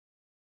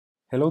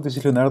Hello, this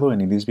is Leonardo,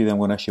 and in this video I'm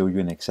going to show you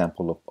an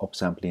example of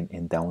upsampling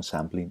and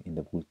downsampling in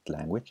the Vult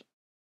language.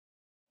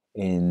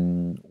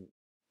 And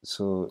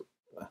so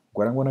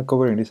what I'm going to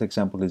cover in this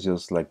example is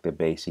just like the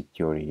basic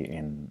theory,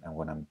 and I'm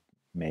going to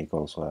make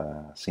also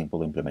a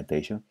simple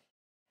implementation.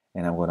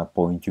 And I'm going to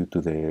point you to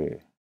the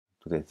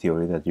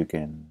theory that you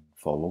can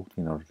follow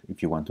in order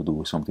if you want to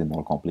do something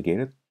more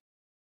complicated.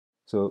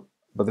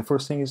 But the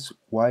first thing is,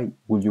 why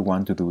would you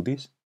want to do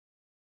this?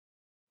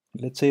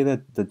 Let's say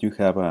that you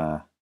have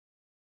a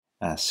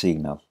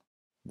signal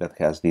that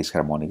has these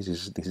harmonics.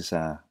 This is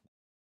a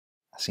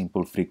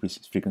simple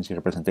frequency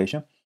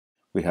representation.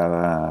 We have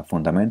a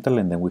fundamental,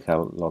 and then we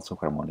have lots of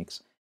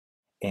harmonics.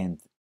 And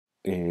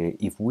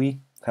if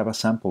we have a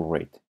sample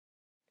rate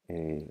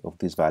of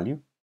this value,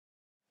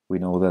 we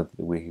know that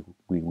we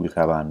will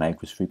have a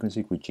Nyquist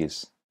frequency, which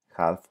is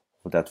half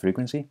of that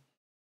frequency.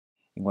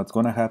 And what's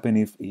going to happen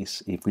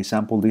is if we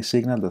sample this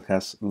signal that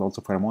has lots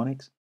of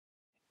harmonics,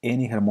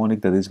 any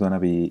harmonic that is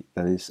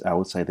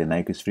outside the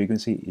Nyquist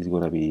frequency is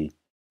going to be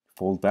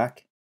fold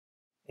back,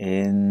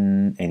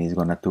 and it's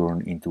going to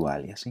turn into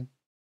aliasing.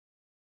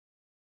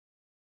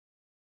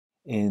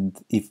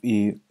 And if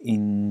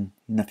in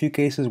a few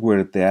cases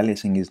where the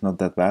aliasing is not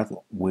that bad,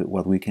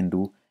 what we can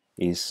do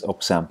is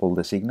upsample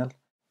the signal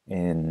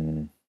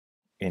and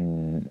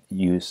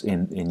use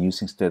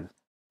instead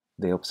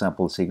the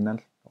upsample signal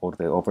or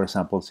the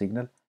oversample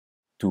signal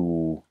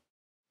to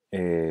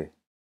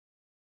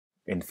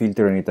and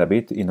filtering it a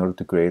bit in order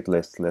to create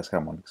less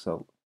harmonics.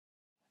 So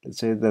let's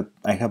say that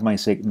I have my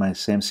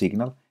same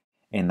signal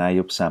and I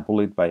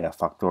upsample it by a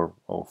factor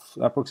of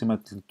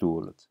approximately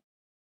 2.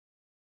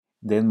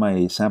 Then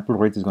my sample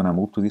rate is going to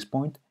move to this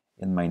point,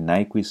 and my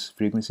Nyquist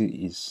frequency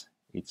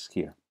it's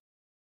here.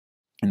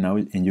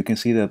 And you can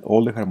see that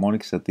all the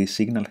harmonics that this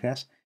signal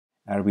has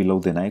are below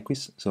the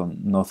Nyquist, so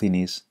nothing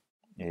is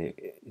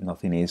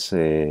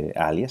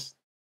aliased.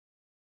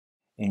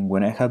 And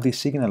when I have this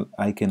signal,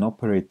 I can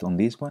operate on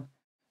this one.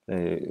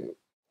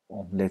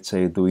 Let's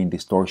say doing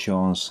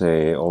distortions,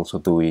 also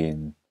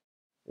doing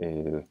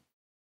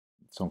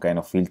some kind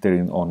of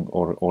filtering on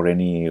or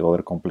any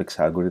other complex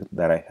algorithm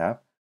that I have.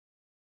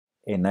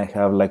 And I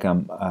have like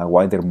a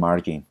wider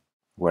margin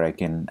where I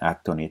can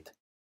act on it.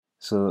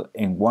 So,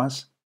 and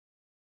once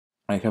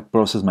I have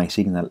processed my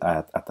signal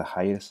at a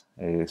higher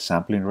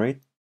sampling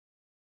rate,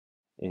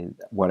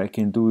 what I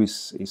can do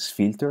is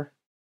filter,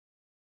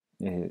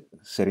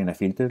 setting a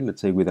filter,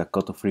 let's say with a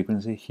cutoff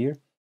frequency here,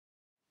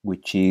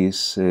 which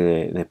is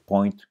the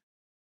point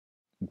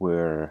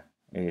where,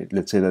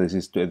 let's say that this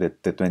is the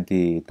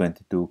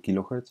 2022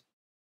 kilohertz.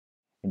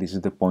 And this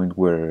is the point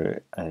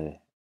where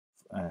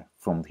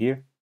from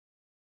here,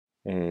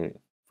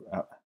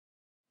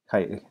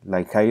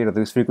 higher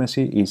this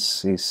frequency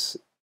is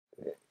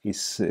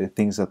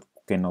things that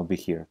cannot be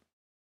here.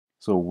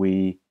 So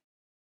we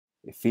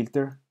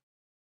filter,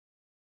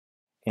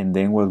 and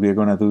then what we're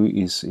gonna do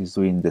is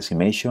doing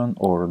decimation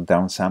or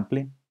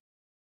downsampling,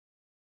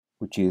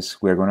 which is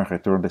we're gonna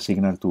return the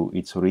signal to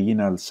its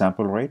original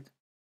sample rate,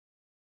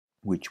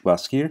 which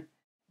was here,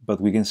 but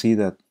we can see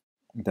that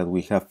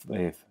we have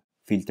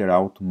filtered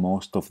out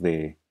most of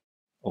the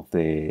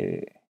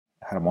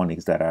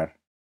harmonics that are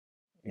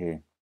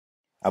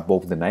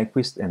above the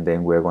Nyquist, and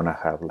then we're gonna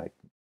have like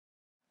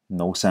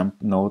no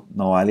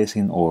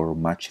aliasing or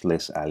much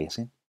less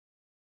aliasing.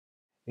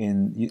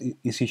 And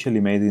it's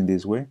usually made in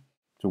this way.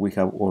 So we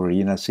have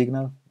original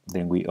signal,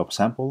 then we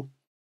upsample,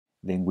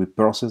 then we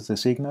process the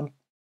signal,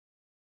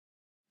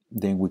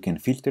 then we can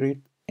filter it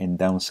and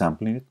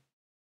downsampling it.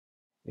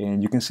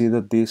 And you can see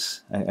that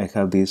this I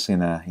have this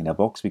in a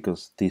box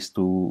because these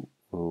two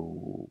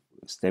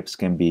steps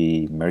can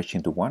be merged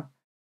into one.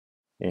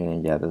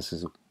 And yeah, this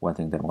is one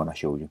thing that I'm gonna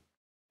show you.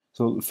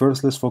 So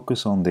first, let's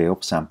focus on the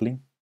upsampling.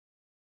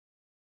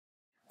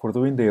 For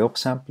doing the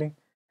upsampling,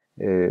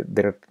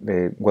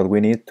 what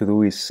we need to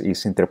do is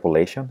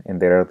interpolation,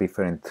 and there are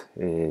different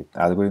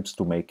algorithms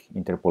to make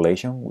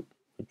interpolation,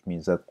 which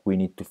means that we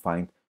need to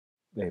find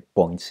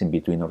points in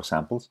between our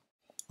samples.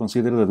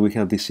 Consider that we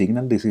have this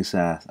signal. This is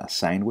a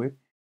sine wave,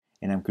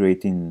 and I'm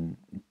creating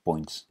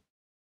points.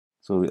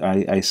 So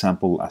I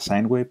sample a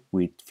sine wave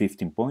with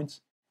 15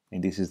 points,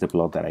 and this is the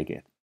plot that I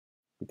get.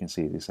 You can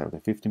see these are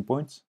the 15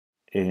 points,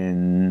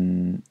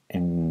 and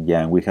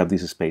yeah, we have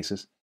these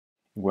spaces.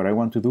 What I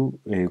want to do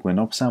when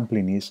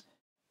upsampling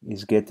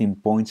is getting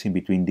points in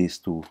between these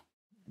two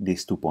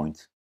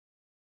points.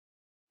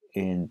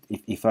 And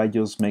if I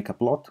just make a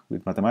plot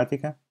with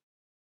Mathematica,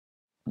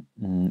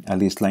 a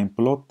list line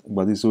plot,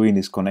 what it's doing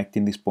is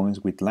connecting these points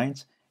with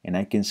lines, and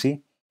I can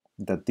see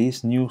that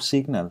this new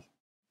signal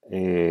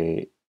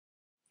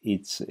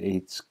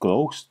it's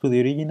close to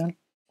the original,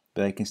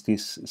 but I can still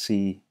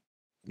see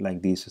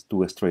like these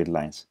two straight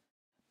lines.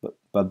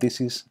 But this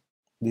is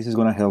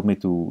going to help me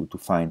to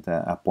find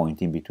a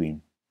point in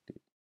between.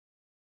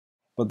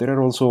 But there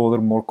are also other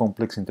more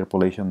complex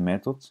interpolation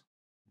methods.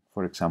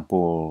 For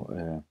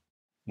example,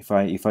 if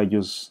I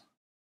just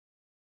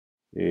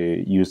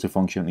use the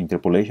function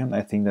interpolation,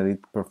 I think that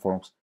it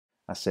performs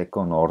a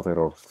second order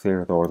or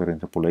third order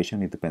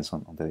interpolation. It depends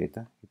on the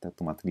data. It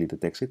automatically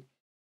detects it.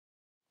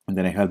 And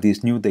then I have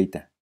this new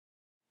data.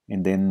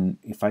 And then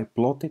if I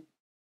plot it,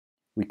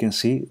 we can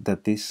see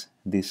that this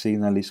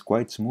signal is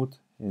quite smooth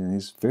and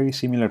is very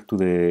similar to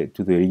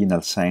the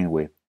original sine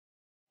wave.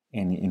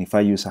 And if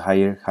I use a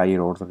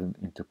higher order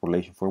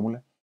interpolation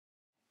formula,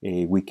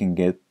 we can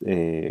get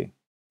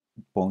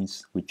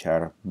points which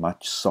are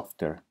much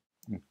softer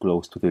and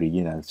close to the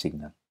original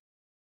signal.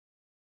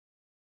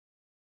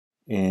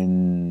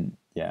 And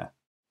yeah,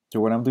 so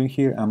what I'm doing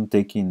here, I'm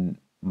taking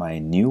my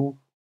new,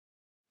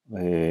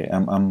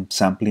 I'm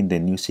sampling the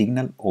new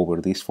signal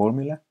over this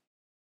formula,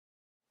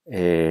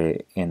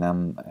 and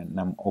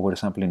I'm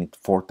oversampling it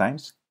 4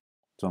 times.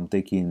 So I'm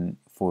taking,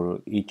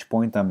 for each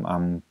point,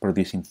 I'm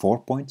producing 4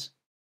 points.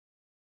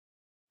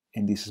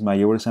 And this is my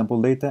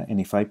oversample data.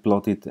 And if I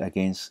plot it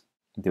against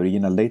the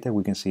original data,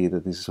 we can see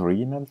that this is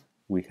original.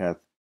 We had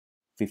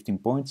 15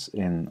 points,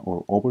 and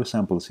our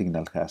oversample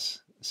signal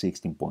has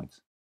 16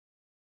 points.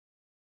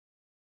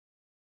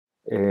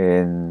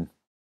 And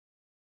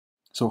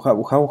so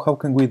how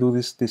can we do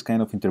this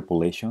kind of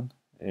interpolation?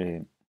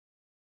 The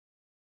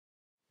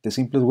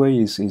simplest way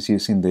is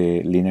using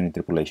the linear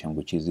interpolation,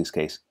 which is this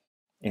case.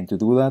 And to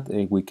do that,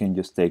 we can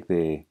just take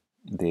the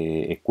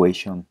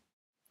equation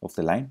of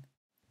the line,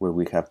 where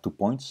we have 2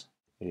 points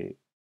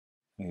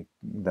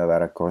that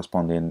are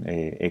corresponding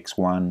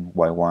x1,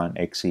 y1,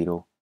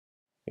 x0,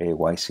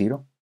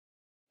 y0.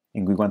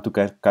 And we want to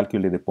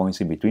calculate the points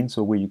in between,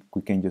 so we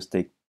can just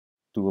take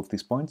 2 of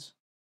these points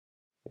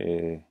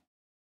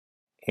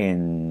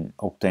and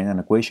obtain an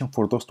equation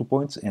for those 2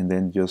 points, and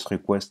then just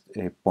request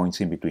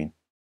points in between.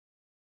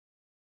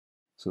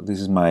 So this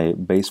is my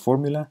base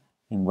formula,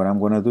 and what I'm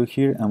going to do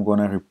here, I'm going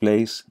to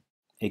replace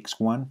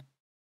x1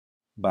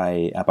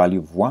 by a value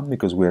of 1,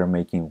 because we are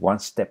making one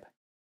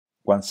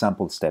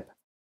sample step.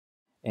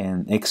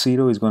 And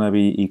x0 is going to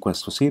be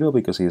equals to 0,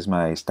 because it's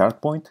my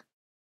start point.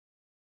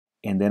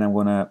 And then I'm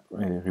going to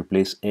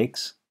replace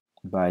x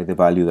by the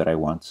value that I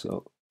want.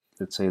 So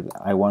let's say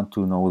I want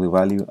to know the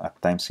value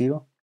at time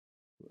 0.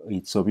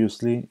 It's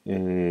obviously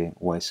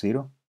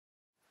y0.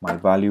 My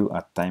value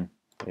at time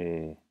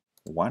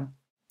 1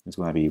 is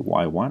going to be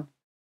y1.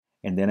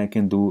 And then I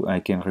can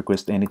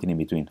request anything in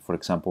between. For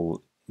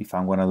example, if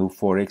I'm going to do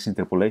 4x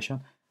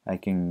interpolation, I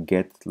can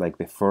get like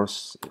the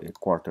first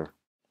quarter.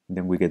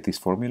 Then we get this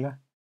formula.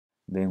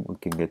 Then we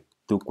can get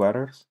 2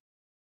 quarters.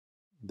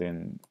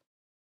 Then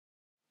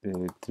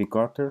 3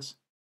 quarters.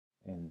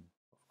 And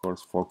of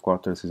course, 4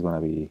 quarters is going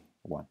to be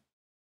 1.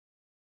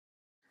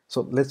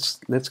 So let's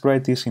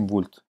write this in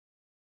Vult.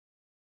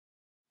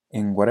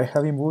 And what I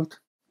have in Vult,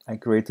 I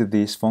created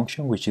this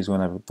function which is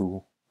going to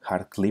do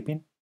hard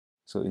clipping.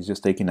 So it's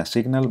just taking a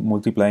signal,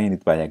 multiplying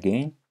it by a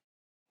gain,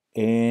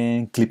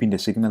 and clipping the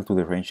signal to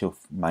the range of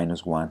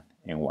 -1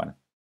 and 1.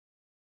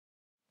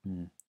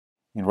 And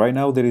right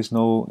now there is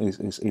no,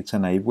 it's a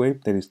naive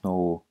wave. There is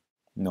no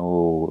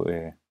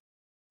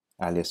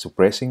alias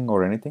suppressing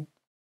or anything.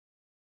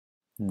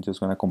 I'm just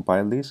gonna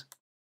compile this.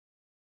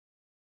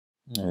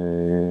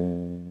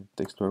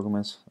 Text to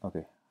arguments.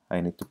 Okay,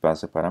 I need to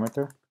pass a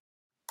parameter.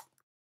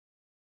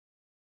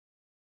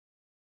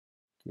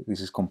 Okay,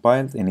 this is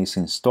compiled and it's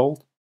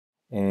installed,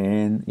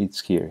 and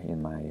it's here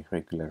in my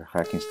regular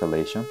hack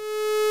installation.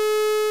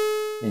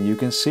 And you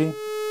can see,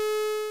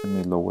 let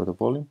me lower the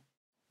volume.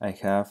 I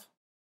have,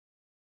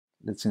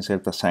 let's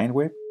insert a sine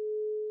wave,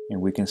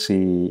 and we can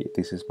see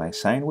this is my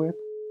sine wave.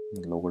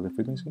 Let me lower the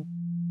frequency.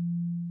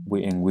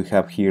 We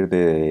have here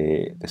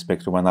the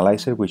spectrum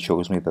analyzer, which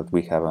shows me that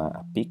we have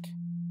a peak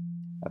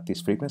at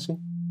this frequency.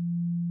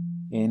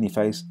 And if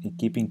I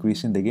keep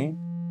increasing the gain,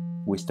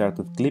 we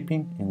started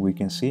clipping, and we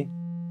can see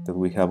that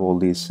we have all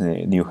these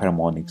new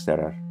harmonics that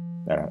are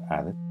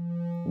added.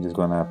 I'm just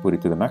gonna put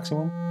it to the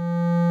maximum.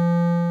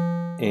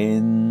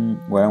 And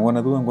what I'm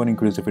gonna do, I'm gonna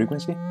increase the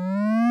frequency.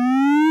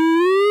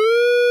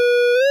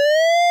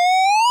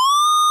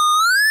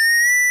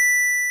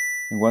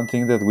 And one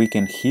thing that we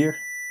can hear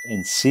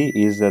and see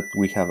is that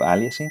we have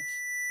aliasing.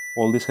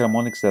 All these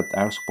harmonics that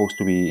are supposed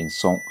to be in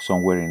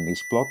somewhere in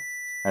this plot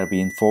are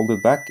being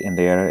folded back, and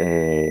they are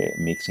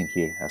mixing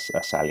here as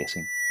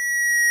aliasing.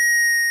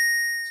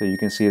 So you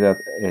can see that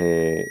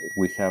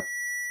we have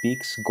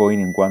peaks going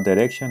in one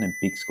direction and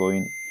peaks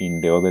going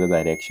in the other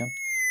direction.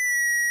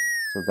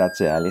 So that's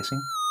the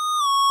aliasing.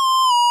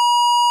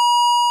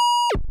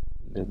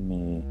 Let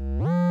me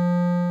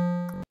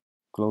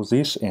close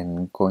this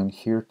and go in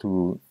here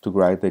to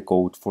write the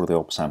code for the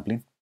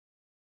upsampling.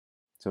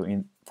 So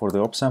for the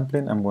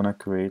upsampling, I'm going to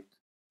create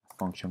a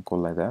function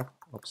called like that,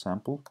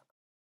 upsample.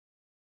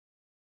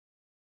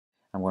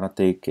 I'm going to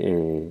take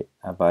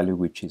a value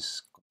which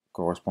is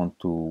correspond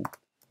to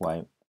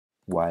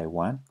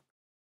y1,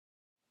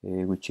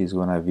 which is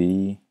going to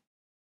be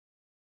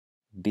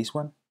this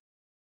one.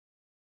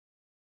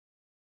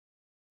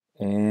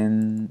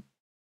 And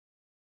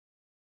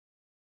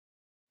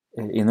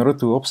in order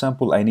to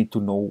upsample, I need to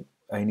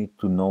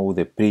know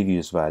the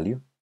previous value.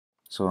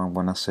 So I'm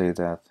going to say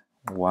that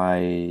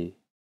y0,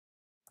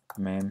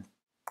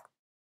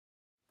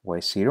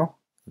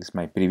 This is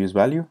my previous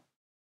value,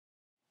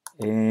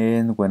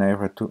 and when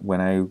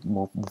I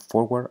move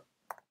forward,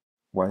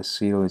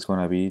 y0 is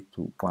gonna be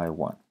to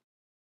y1,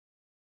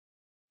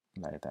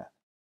 like that.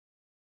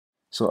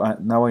 So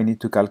now I need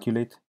to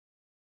calculate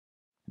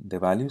the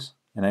values,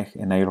 and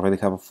I already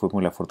have a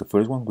formula for the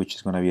first one, which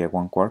is gonna be a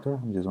 1/4.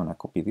 I'm just gonna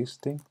copy this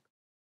thing,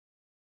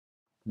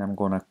 and I'm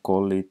gonna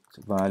call it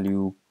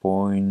value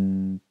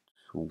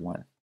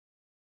 0.1.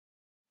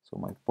 So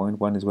my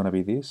 0.1 is gonna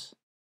be this.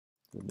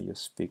 Let me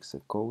just fix the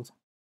code.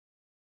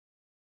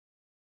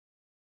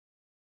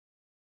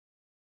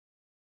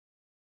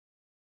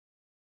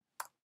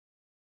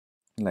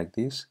 Like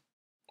this.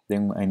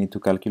 Then I need to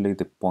calculate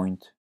the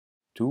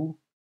 0.2,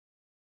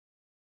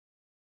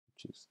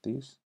 which is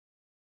this.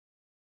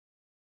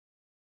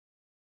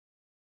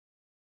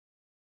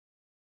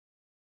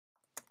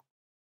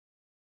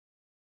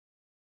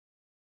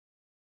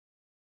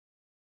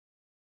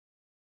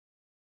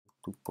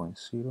 Two point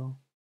zero.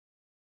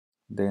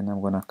 Then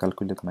I'm gonna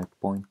calculate my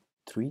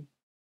 0.3.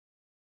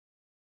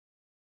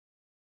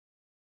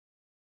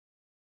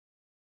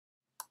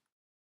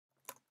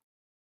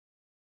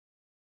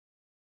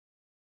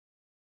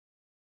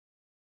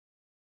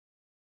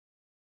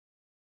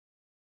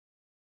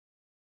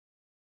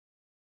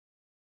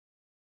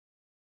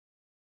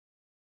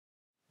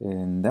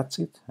 And that's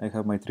it. I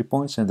have my 3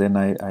 points, and then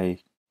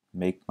I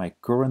make my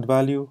current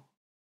value.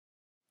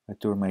 I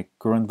turn my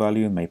current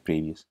value in my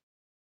previous.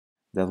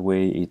 That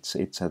way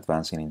it's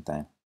advancing in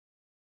time.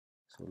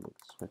 So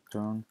let's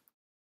return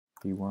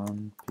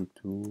p1,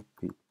 p2,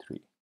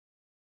 p3.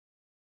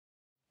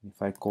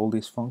 If I call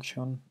this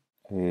function,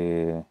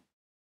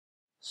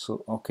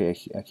 so okay,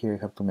 here I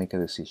have to make a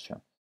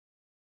decision.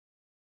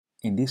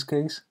 In this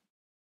case,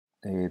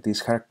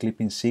 this hard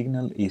clipping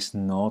signal is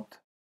not,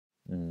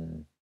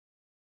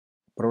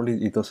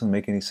 probably it doesn't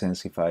make any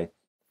sense if I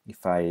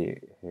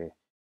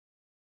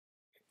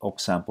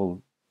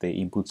upsample the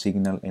input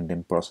signal and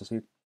then process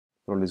it.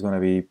 Probably it's going to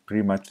be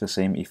pretty much the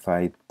same if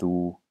I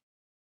do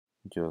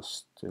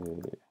just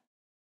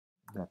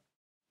that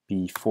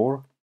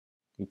P4,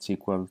 it's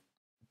equal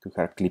to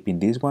hard clipping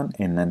this one,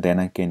 and then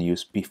I can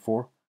use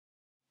P4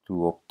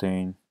 to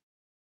obtain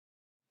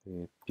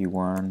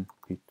P1,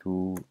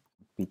 P2,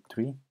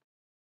 P3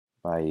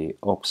 by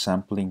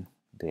upsampling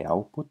the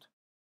output.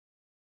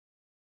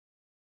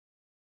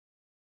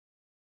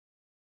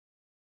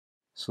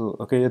 So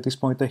okay, at this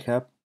point I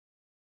have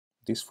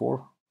these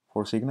four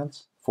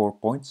signals, 4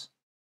 points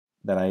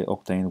that I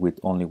obtained with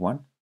only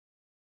one,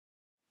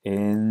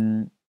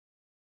 and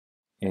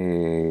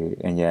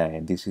yeah,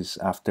 and this is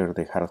after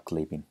the hard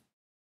clipping.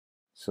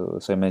 So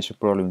as I mentioned,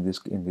 probably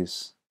in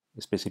this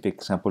specific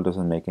example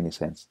doesn't make any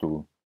sense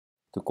to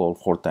call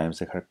 4 times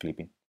the hard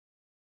clipping.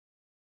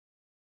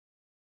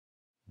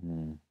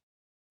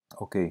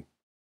 Okay,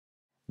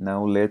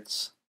 now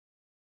let's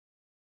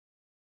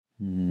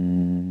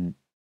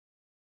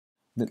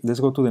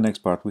go to the next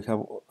part. We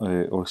have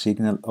our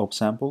signal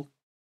upsampled.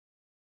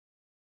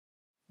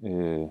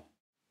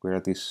 We're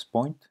at this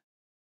point,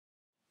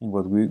 and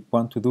what we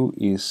want to do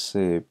is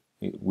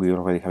we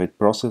already have it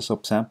processed,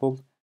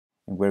 upsampled,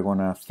 and we're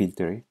gonna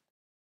filter it.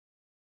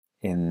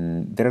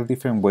 And there are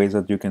different ways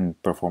that you can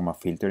perform a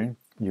filtering.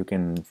 You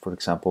can, for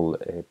example,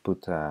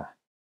 put a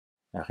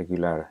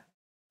regular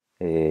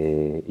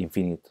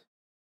infinite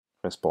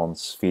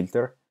response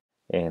filter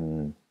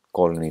and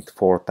calling it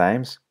 4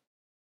 times.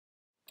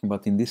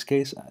 But in this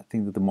case, I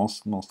think that the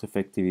most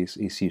effective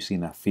is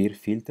using a FIR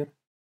filter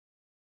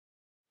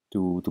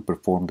to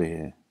perform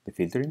the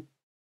filtering.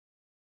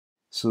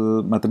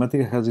 So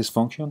Mathematica has this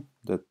function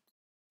that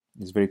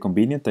is very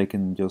convenient. I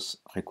can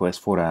just request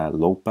for a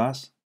low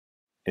pass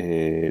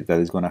that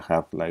is going to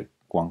have like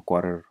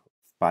 1/4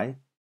 pi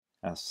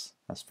as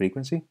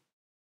frequency,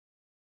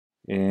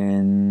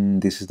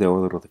 and this is the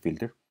order of the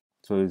filter.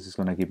 So this is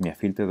going to give me a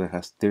filter that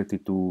has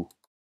 32,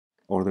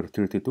 order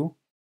 32,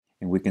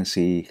 and we can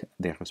see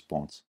the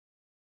response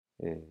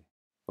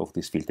of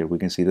this filter. We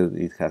can see that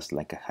it has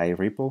like a high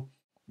ripple,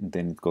 and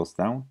then it goes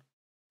down,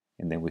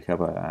 and then we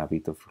have a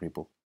bit of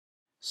ripple.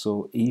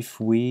 So if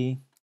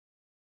we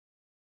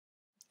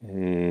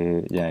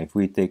if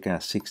we take a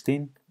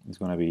 16, it's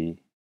going to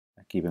be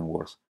like even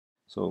worse.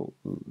 So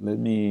let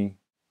me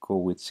go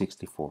with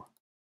 64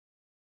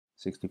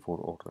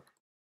 order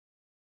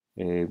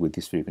with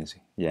this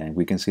frequency. Yeah, and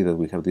we can see that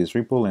we have this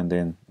ripple, and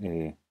then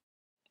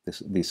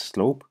this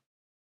slope,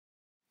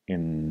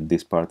 and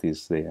this part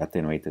is the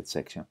attenuated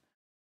section.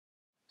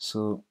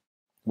 So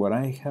what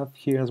I have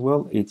here as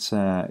well, it's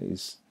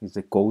is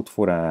the code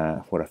for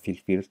a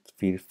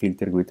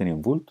filter written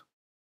in Vult,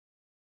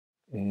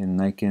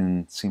 and I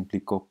can simply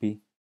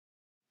copy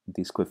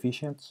these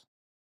coefficients,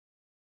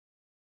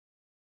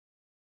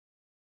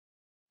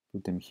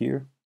 put them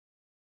here.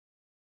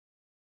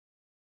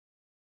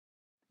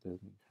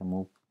 Let me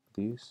remove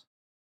this,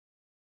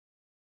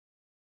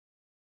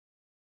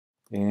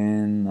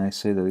 and I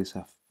say that it's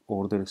a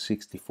order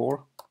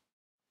 64,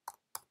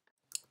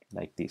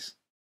 like this.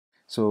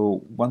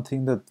 So one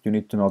thing that you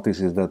need to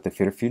notice is that the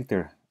FIR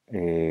filter,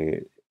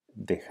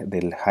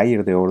 the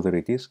higher the order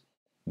it is,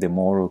 the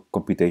more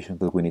computation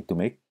that we need to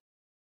make.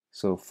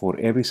 So for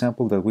every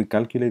sample that we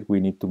calculate, we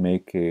need to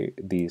make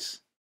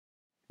this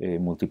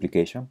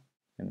multiplication,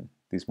 and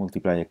this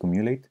multiply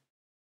accumulate.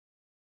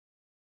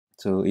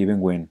 So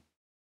even when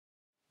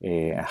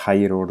a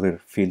higher order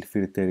field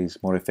filter is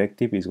more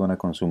effective, it's going to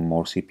consume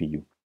more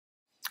CPU.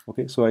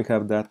 Okay, so I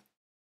have that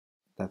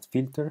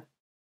filter,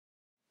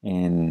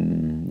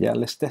 and yeah,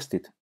 let's test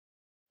it.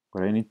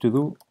 What I need to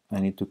do,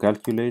 I need to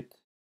calculate.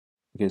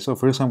 Okay, so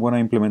first I'm going to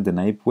implement the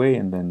naive way,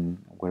 and then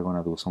we're going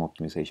to do some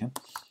optimization.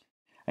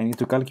 I need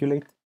to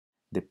calculate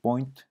the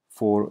point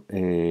for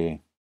 0.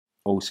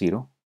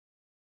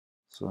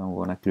 So I'm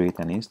going to create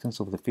an instance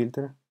of the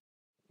filter.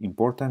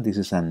 Important, this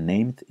is a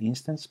named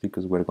instance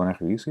because we're going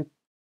to reuse it.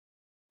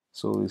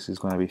 So this is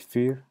going to be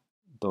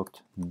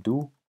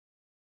fear.do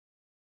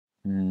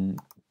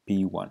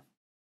p1.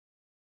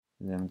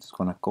 Then I'm just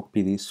going to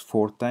copy this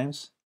 4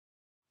 times.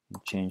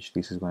 Change,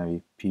 this is going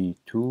to be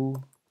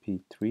p2,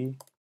 p3,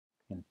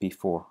 and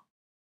p4.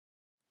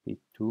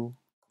 p2,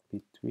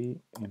 p3,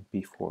 and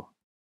p4.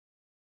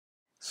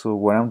 So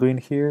what I'm doing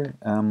here,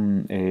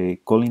 I'm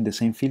calling the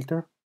same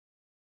filter,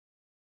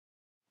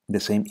 the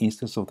same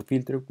instance of the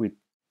filter with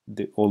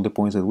all the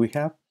points that we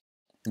have.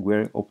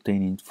 We're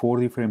obtaining 4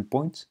 different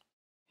points,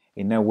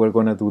 and now we're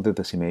going to do the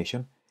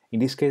decimation. In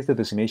this case, the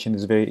decimation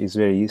is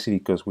very easy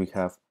because we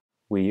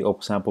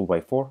upsample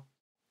by 4.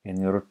 And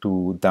in order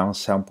to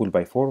downsample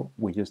by 4,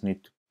 we just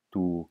need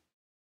to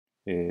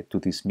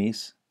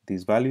dismiss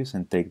these values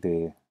and take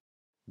the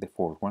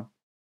 4th one.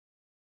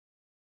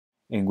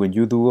 And when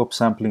you do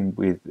upsampling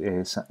with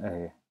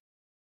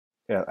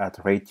at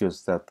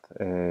ratios that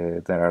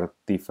are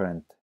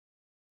different,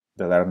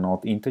 that are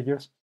not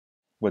integers,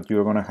 what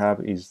you're going to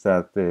have is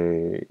that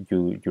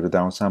your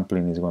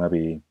downsampling is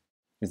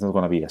not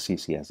going to be as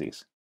easy as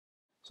this.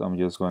 So I'm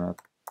just going to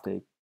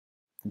take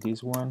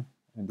this one,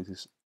 and this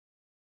is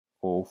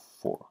 04.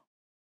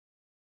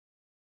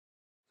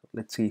 So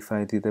let's see if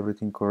I did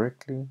everything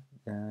correctly.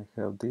 I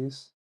have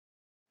this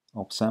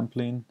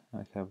upsampling,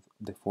 I have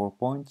the 4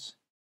 points,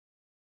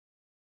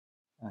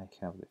 I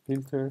have the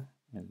filter,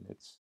 and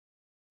let's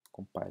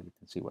compile it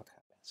and see what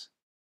happens.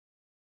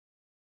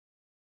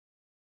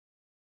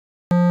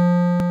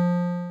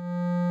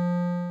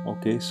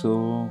 Okay,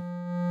 so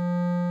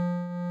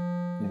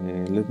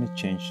let me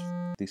change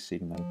this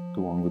signal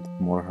to one with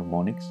more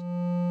harmonics.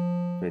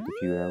 Try to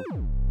figure out.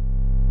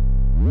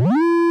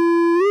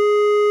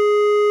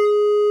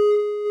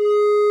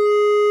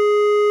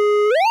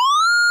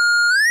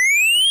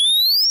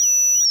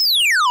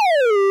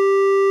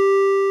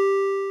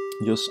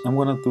 I'm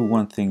gonna do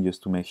one thing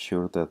just to make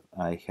sure that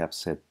I have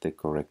set the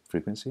correct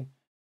frequency.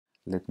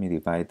 Let me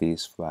divide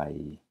this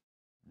by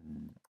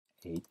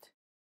 8.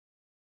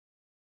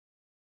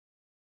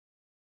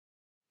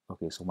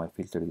 Okay, so my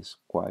filter is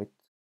quite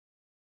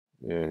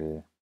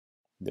the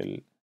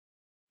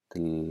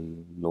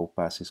low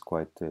pass is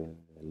quite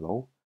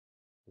low.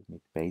 Let me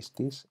paste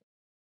this.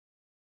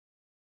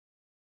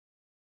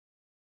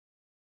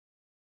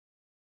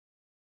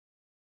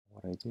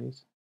 What I did,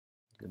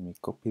 let me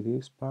copy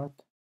this part.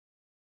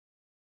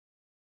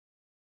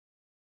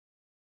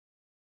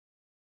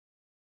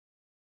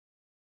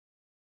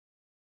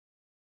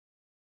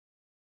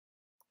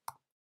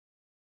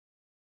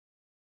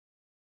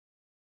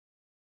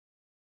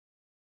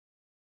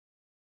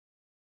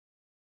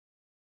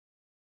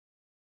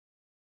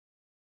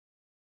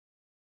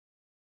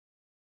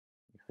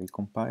 If I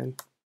compile,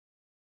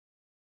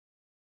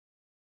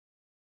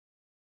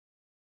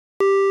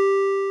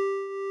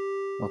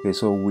 okay,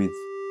 so with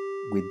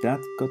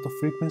that cutoff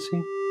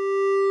frequency,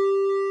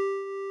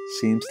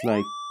 seems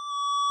like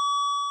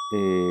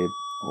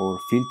our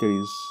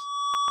filter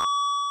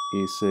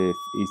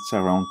it's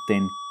around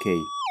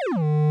 10K.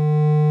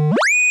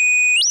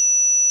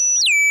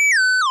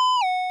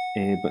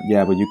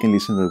 But you can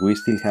listen that we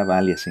still have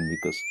aliasing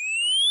because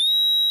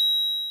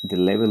the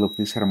level of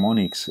these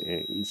harmonics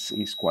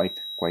is quite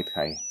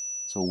high.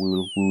 So we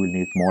will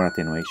need more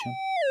attenuation.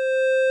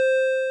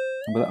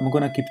 But I'm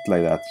gonna keep it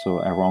like that, so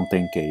around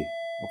 10K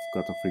of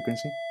cutoff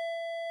frequency.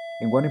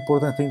 And one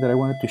important thing that I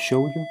wanted to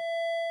show you,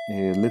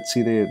 let's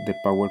see the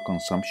power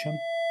consumption.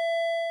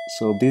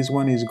 So this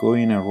one is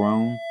going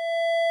around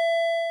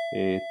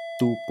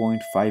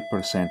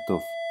 2.5%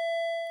 of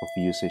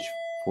usage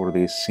for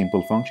this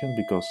simple function,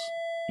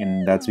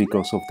 and that's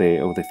because of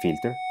the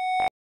filter.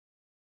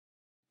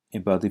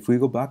 But if we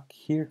go back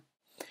here,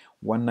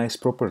 one nice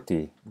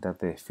property that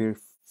the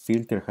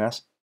filter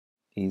has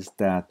is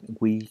that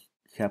we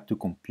have to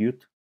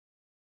compute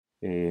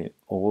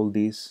all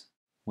these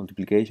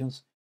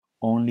multiplications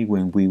only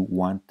when we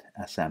want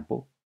a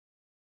sample.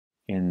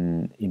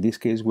 And in this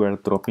case, we're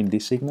dropping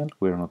this signal.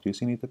 We're not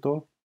using it at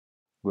all.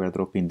 We're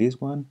dropping this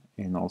one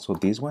and also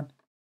this one.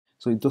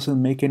 So it doesn't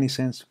make any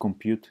sense to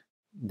compute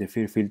the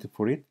fear filter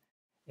for it.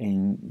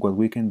 And what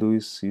we can do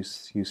is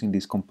using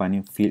this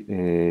companion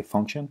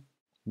function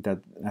that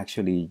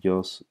actually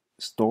just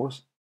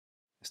stores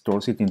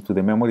it into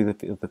the memory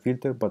of the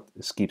filter, but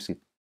skips it.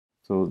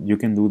 So you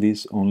can do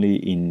this only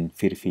in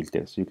fear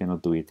filters. You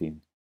cannot do it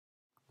in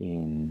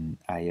in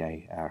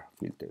IIR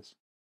filters.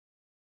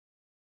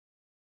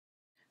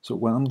 So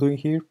what I'm doing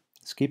here,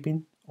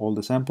 skipping all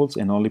the samples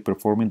and only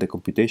performing the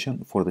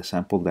computation for the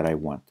sample that I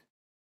want.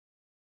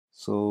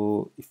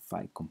 So if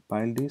I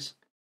compile this,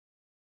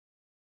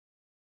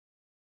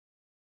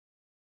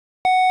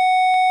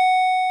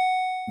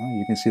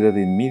 you can see that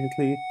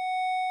immediately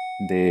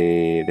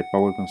the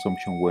power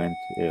consumption went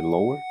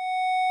lower.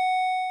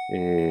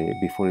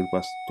 Before it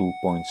was 2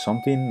 point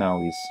something,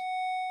 now it's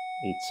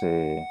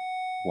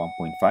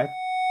 1.5.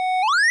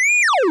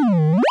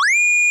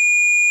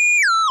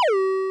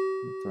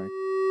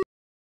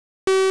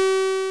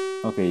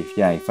 Okay,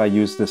 if I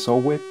use the saw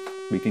wave,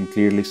 we can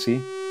clearly see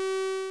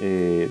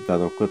that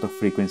our cutoff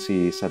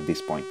frequency is at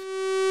this point.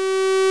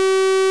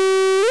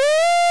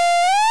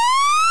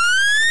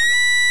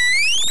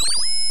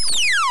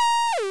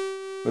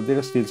 But there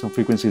are still some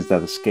frequencies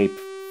that escape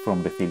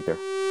from the filter.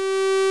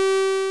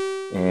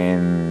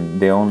 And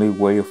the only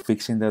way of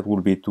fixing that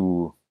would be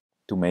to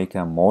make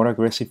a more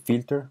aggressive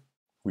filter,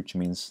 which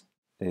means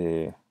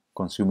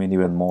consuming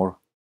even more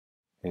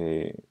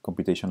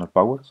computational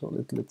power. So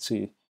let's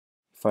see,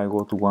 if I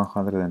go to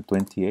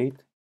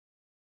 128,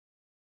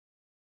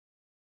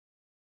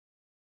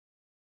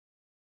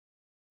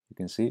 you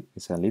can see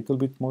it's a little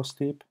bit more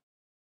steep.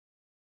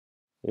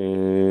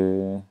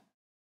 And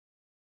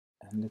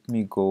let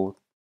me go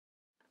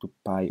to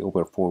pi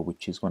over 4,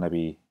 which is going to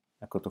be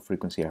a cutoff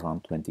frequency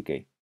around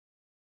 20K.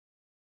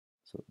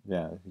 So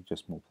yeah, it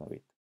just moves a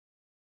bit.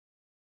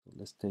 So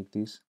let's take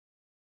this.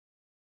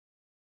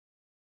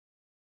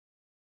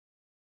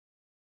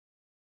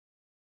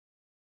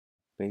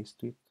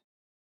 Paste it.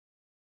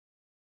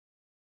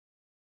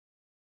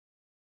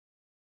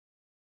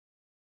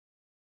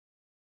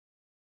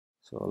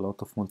 So a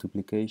lot of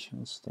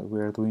multiplications that we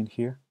are doing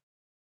here.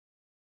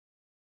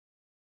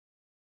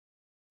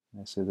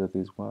 I said that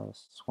this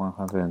was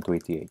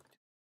 128.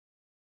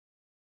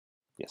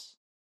 Yes.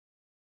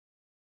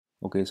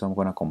 Okay, so I'm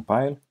going to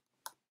compile.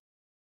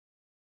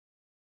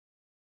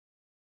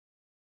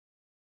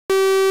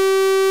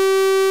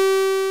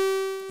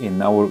 And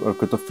now our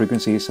cutoff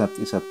frequency is at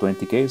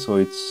 20K, so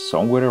it's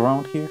somewhere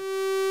around here.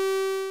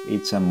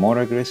 It's a more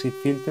aggressive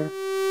filter,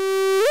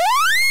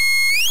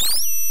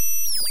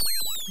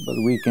 but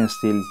we can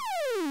still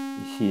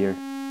hear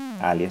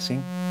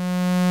aliasing.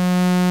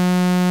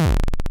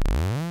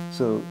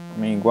 So, I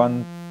mean,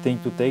 one thing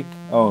to take,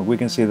 we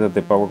can see that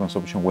the power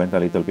consumption went a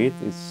little bit.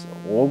 It's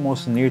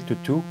almost near to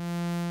 2,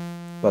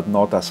 but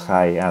not as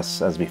high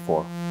as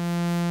before,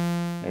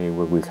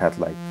 where we had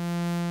like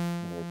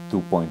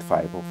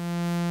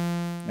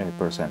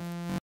 2.5%.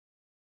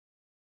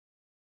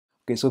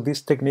 Okay, so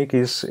this technique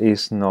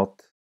is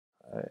not,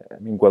 I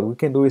mean, what we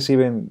can do is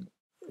even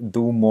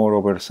do more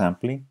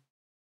oversampling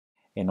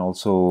and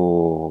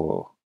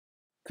also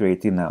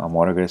creating a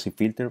more aggressive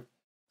filter,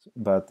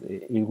 but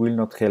it will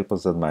not help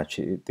us that much.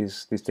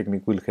 This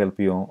technique will help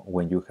you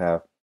when you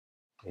have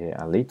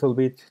a little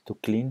bit to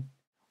clean,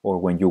 or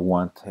when you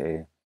want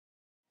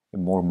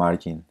more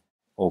margin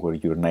over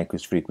your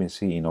Nyquist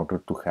frequency in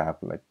order to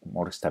have like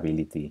more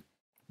stability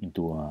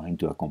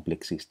into a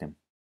complex system.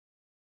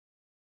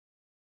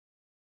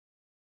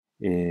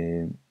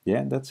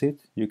 Yeah, that's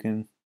it. You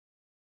can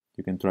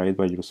try it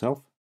by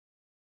yourself.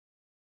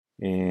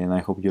 And I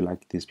hope you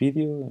liked this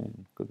video,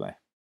 and goodbye.